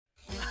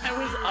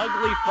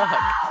ugly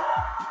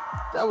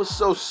fuck. That was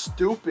so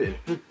stupid.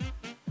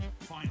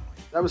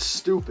 That was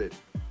stupid.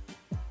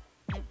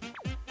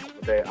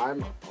 Okay,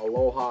 I'm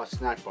Aloha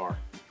Snack Bar.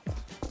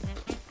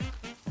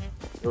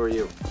 Who are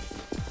you?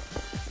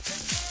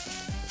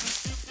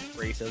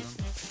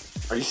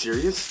 Racism. Are you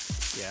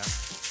serious? Yeah.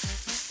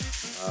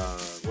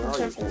 Where are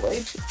you?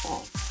 Way too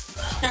long.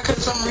 Yeah,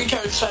 because some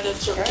retard decided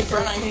to keep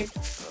running.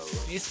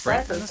 He's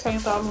sprinting. Cracker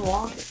kept on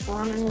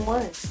running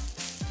away.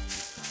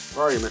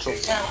 Where are you, Mitchell?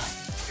 Yeah.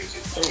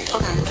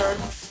 Fucking retard.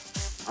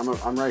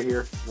 I'm right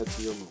here. Let's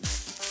see your move.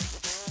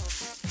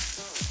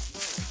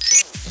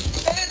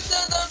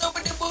 It's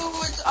nobody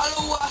boo. It's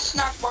Aloha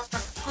Snack Bar.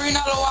 Green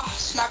Aloha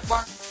Snack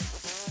Bar.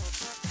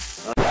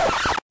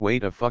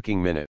 Wait a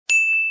fucking minute.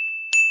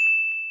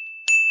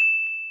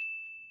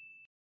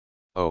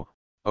 Oh,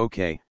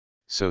 okay,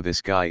 so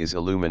this guy is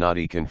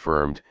Illuminati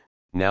confirmed.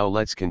 Now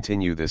let's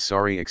continue this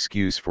sorry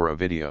excuse for a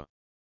video.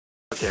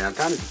 Okay, I'm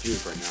kind of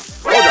confused right now.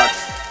 Oh god!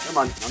 Never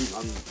mind.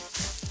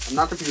 I'm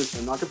not confused.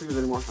 I'm not confused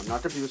anymore. I'm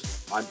not confused.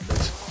 I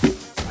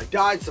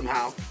died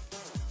somehow.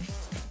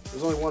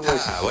 There's only one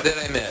racist. What did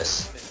I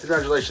miss?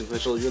 Congratulations,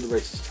 Mitchell. You're the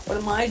racist. What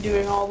am I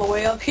doing all the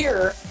way up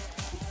here?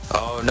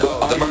 Oh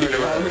no, the murderer.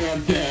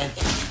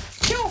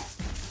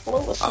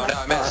 Hello, Oh, no,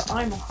 I missed.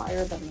 I'm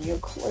higher than you,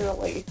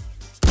 clearly.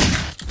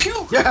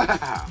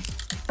 Yeah!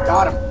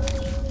 Got him.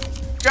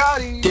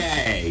 Got him.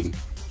 Dang.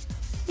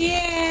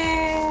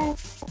 Yeah!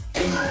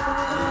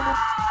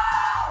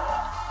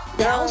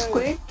 That was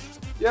quick.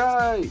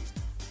 Yay!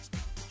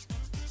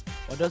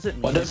 What does it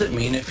mean? What does it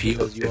mean if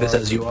it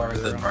says you are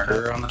the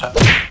murderer on the top?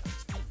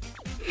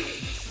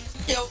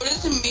 Yeah, what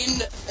does it mean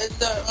that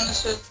when it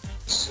says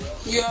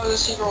you have the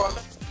secret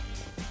weapon?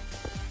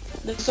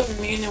 This doesn't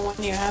mean it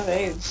when you have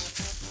AIDS.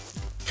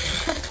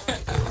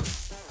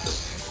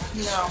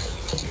 No.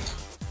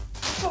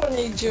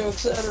 Funny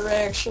jokes that are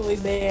actually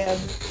bad.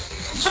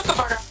 Shut the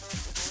fuck up.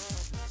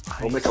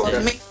 Oh,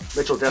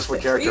 Mitchell, guess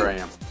what character I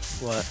am?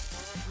 What?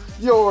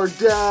 Your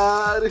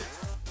dad!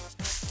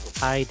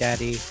 Hi,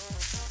 Daddy.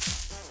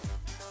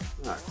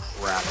 Ah,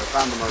 crap. I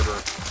found the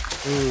murderer.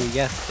 Ooh,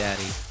 yes,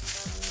 Daddy.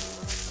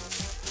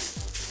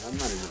 I'm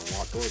not even gonna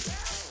walk towards him.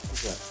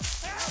 What's that?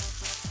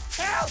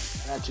 Help!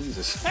 Ah,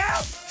 Jesus.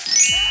 Help!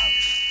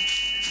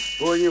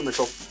 Who are you,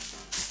 Mitchell?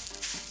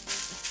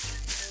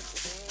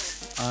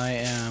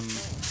 I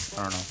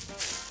don't know.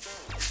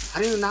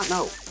 How do you not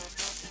know?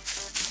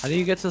 How do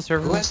you get to the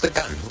server? Who has the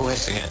gun? Who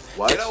has the gun?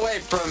 What? Get away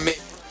from me!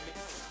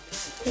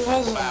 Who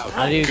has Wow.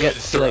 How do you get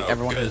Good to like throw,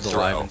 everyone good who's throw.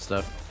 alive and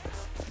stuff?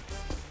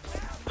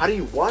 How do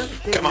you what?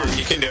 Come on,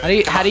 you can do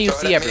it. How do you Throw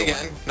it see at me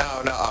everyone? again.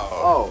 No, no.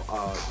 Oh,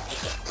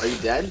 are you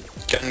dead?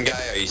 Gun guy,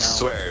 I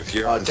swear, if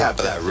you're Oh, on top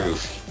of tap, that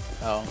roof.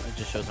 Oh, it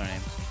just shows our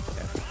names.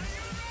 Okay.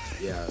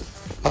 Yeah.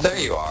 Oh, there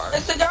you are.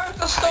 It's the guy with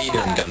the skull How you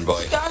doing, hat. gun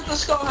boy? It's the guy with the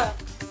skull hat.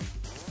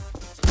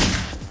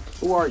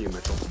 Who are you,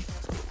 Mitchell?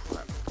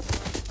 Crap.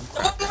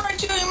 The one right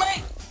to you,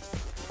 mate.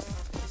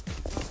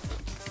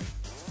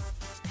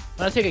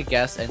 I'm gonna take a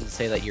guess and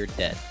say that you're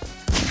dead.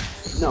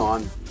 No,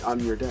 I'm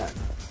your dad.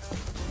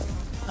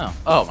 Oh.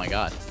 Oh my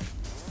god.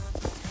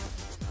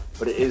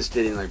 But it is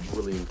getting like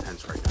really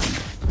intense right now.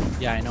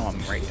 Yeah, I know.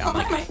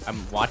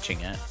 I'm watching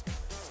it.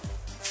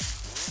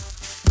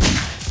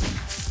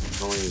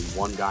 Only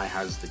one guy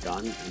has the gun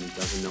and he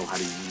doesn't know how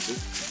to use it.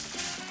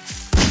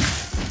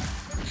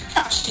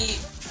 Ah, shit.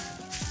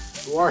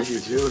 Who are you,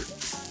 dude?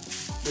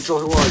 Mitchell,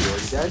 who are you? Are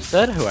you dead?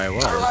 Said who I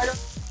was. Alright.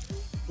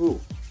 Who?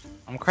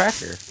 I'm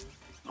Cracker.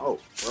 Oh,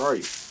 where are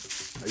you?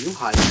 Are you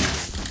hiding?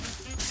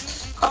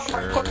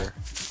 Sure.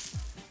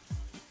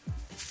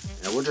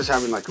 Yeah, we're just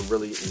having like a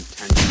really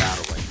intense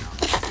battle right now.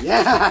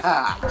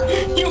 Yeah!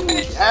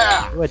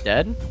 Yeah! You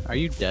dead? Are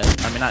you dead?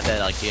 I mean, not dead.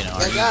 Like you know.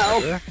 Are you Yeah,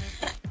 dead?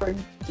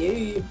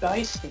 Forgive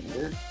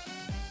bystander.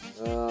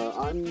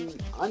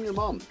 I'm your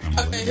mom.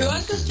 Okay, who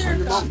has this I'm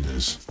your character? mom.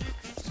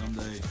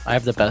 I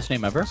have the best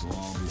name ever.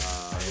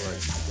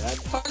 Dad?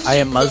 I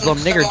am Muslim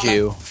nigger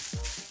Jew.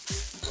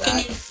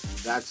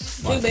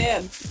 That's Too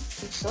bad.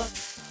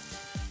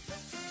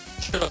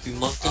 Shut up, you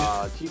monkey.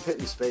 keep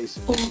hitting space.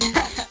 And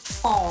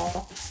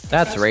Aww.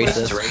 That's racist.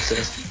 That's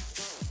racist.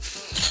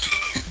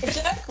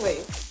 Exactly.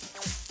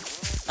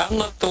 I'm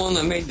not the one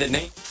that made the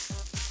name.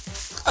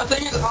 I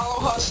think it's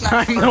Aloha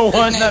Snack I'm Bar. the His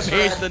one that name's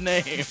made Red. the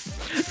name.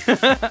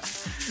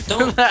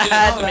 Don't That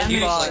just man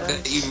use boss. like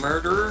that, you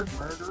murderer.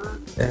 murderer.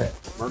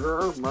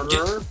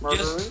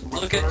 Just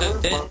look at the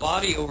dead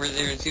body over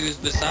there and see who's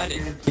beside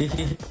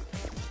it.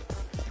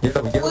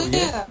 Oh,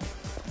 yeah.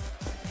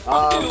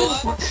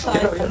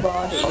 Beside the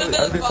body. There's a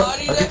dead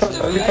body next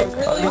to me. I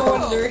really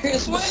wonder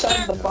who's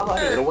beside the Get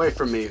body. away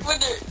from me.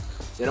 Winter.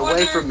 Get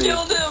away from me.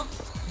 Killed him.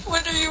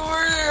 Winter, you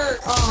murderer.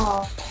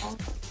 Aww.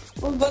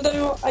 But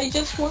I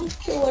just want to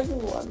kill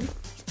everyone.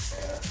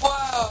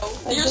 Wow.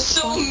 I You're just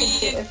so want to mean.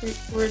 get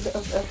rid of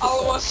everything.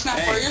 Aloha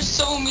Snack Bar. You're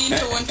so mean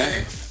to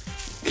Winter.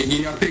 Can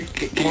you pick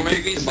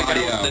the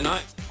body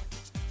up?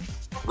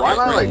 Why am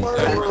I like We're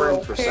 10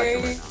 frames per second okay,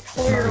 right now?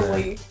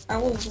 clearly. I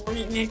was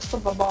right next to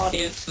the body.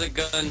 It's the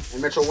gun. Hey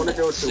Mitchell, wanna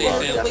go to Save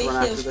Death him. Run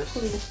after Yes, this?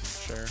 please.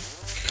 Sure.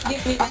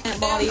 Give me that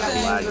body. I'm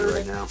laggy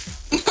right now.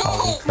 No!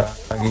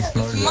 Froggy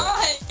snorted. It's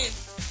mine!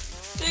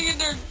 Taking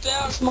their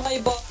down. It's my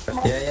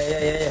body.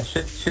 Yeah.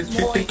 Shoot.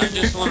 I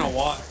just want to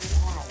watch.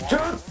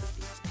 Shoot!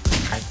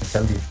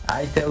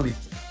 I tell you.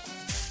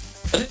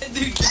 That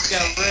dude just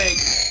got wrecked.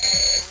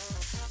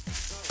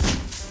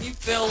 He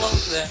fell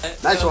off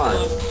that. Nice one.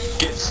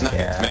 Get sniped,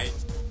 Yeah. mate.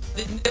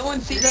 Did no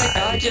one see that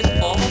guy just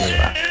fall? Run.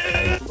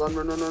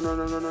 No.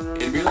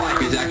 In real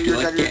life, it's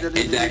actually like,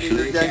 it's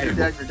actually You're dead.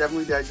 You're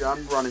definitely dead.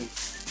 I'm running.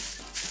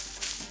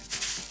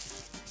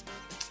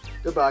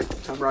 Goodbye.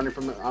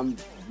 I'm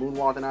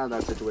moonwalking out of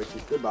that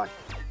situation. Goodbye.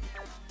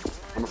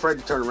 I'm afraid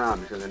to turn around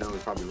because I know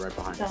he's probably right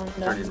behind me.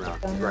 Turning around.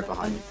 He's right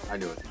behind me. I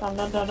knew it.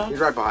 He's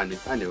right behind me.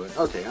 I knew it.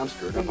 Okay, I'm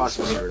screwed. I'm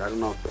possibly screwed. I don't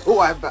know. Oh,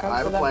 I have a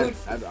plan.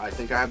 I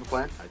think I have a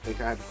plan. I'm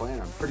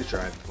pretty sure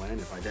I have a plan.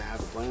 If I did have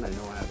a plan, I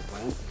know I have a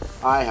plan.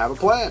 I have a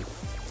plan.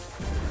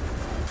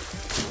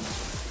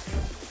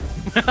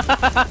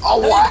 Oh,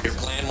 what? Your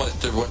plan was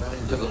to run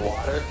into the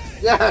water?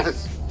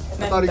 Yes.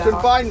 I thought he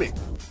couldn't find me.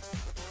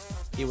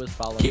 He was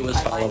following. He was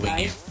following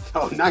you.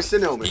 Oh, nice to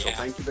know, Mitchell. Yeah,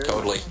 Thank you very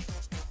totally. much.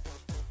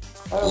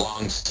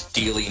 Long,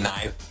 steely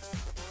knife.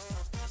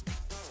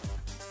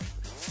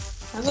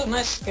 Has a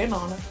nice skin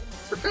on it.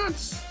 For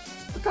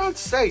God's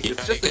sake, Yeah,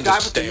 it's just you a can guy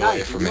just with a stay away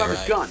knife. from You me, have a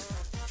right? gun.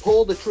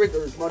 Pull the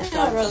trigger as much I'd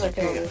time rather as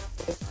you kill can. you.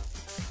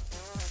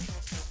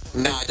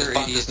 No, I just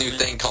bought this new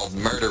thing called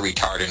murder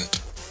retardant.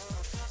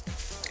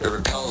 It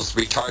repels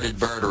retarded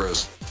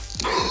murderers.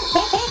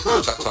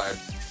 That's why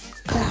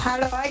How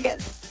do I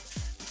get?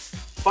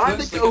 Find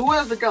the who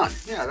has the gun?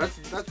 Yeah,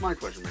 that's my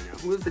question right now.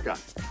 Who has the gun?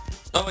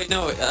 Oh wait,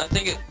 no. I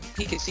think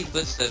he can see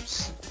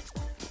footsteps.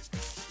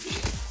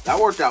 That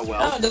worked out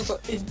well. Oh,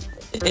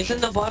 It's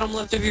in the bottom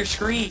left of your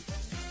screen.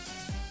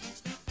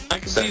 I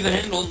can see the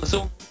handle on the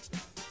sword.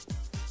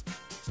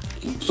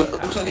 So,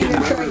 looks like You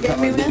gonna try and get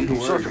me, man?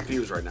 I'm so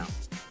confused right now.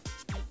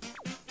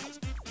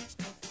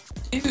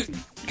 Dude,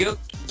 go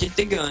get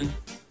the gun.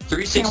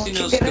 360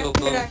 no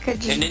scope I could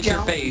just and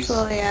jump. interface.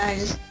 So yeah, I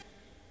just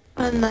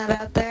putting that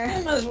out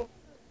there.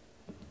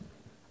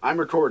 I'm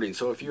recording,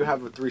 so if you have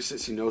a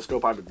 360 no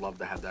scope, I would love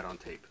to have that on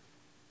tape.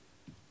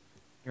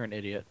 You're an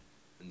idiot.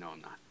 No,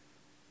 I'm not.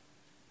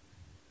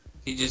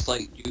 He just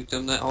like juked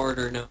him that hard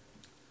or no?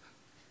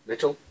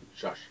 Mitchell,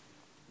 shush.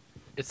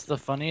 It's the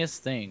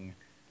funniest thing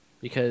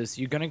because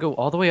you're gonna go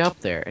all the way up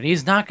there and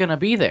he's not gonna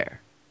be there.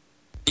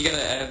 You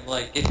gotta add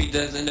like if he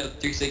does end up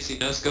 360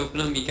 no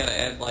scoping him, you gotta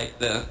add like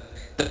the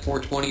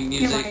 420 Am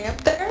music I up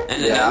there?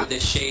 and then Yeah. add the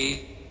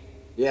shade.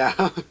 Yeah.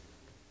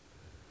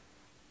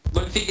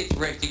 But if he gets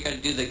wrecked, you gotta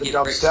do the The get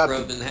wrecked dubstep.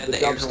 scrub and have The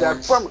the air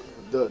dubstep. horns. From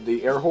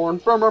the air horn.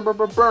 Terrible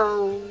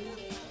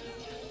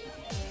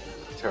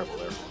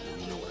air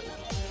horn. You know what?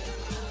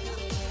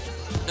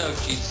 No,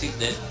 she's seen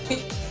that.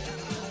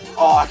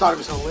 Oh, I thought it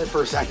was gonna live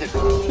for a second.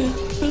 Did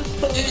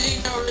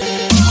you know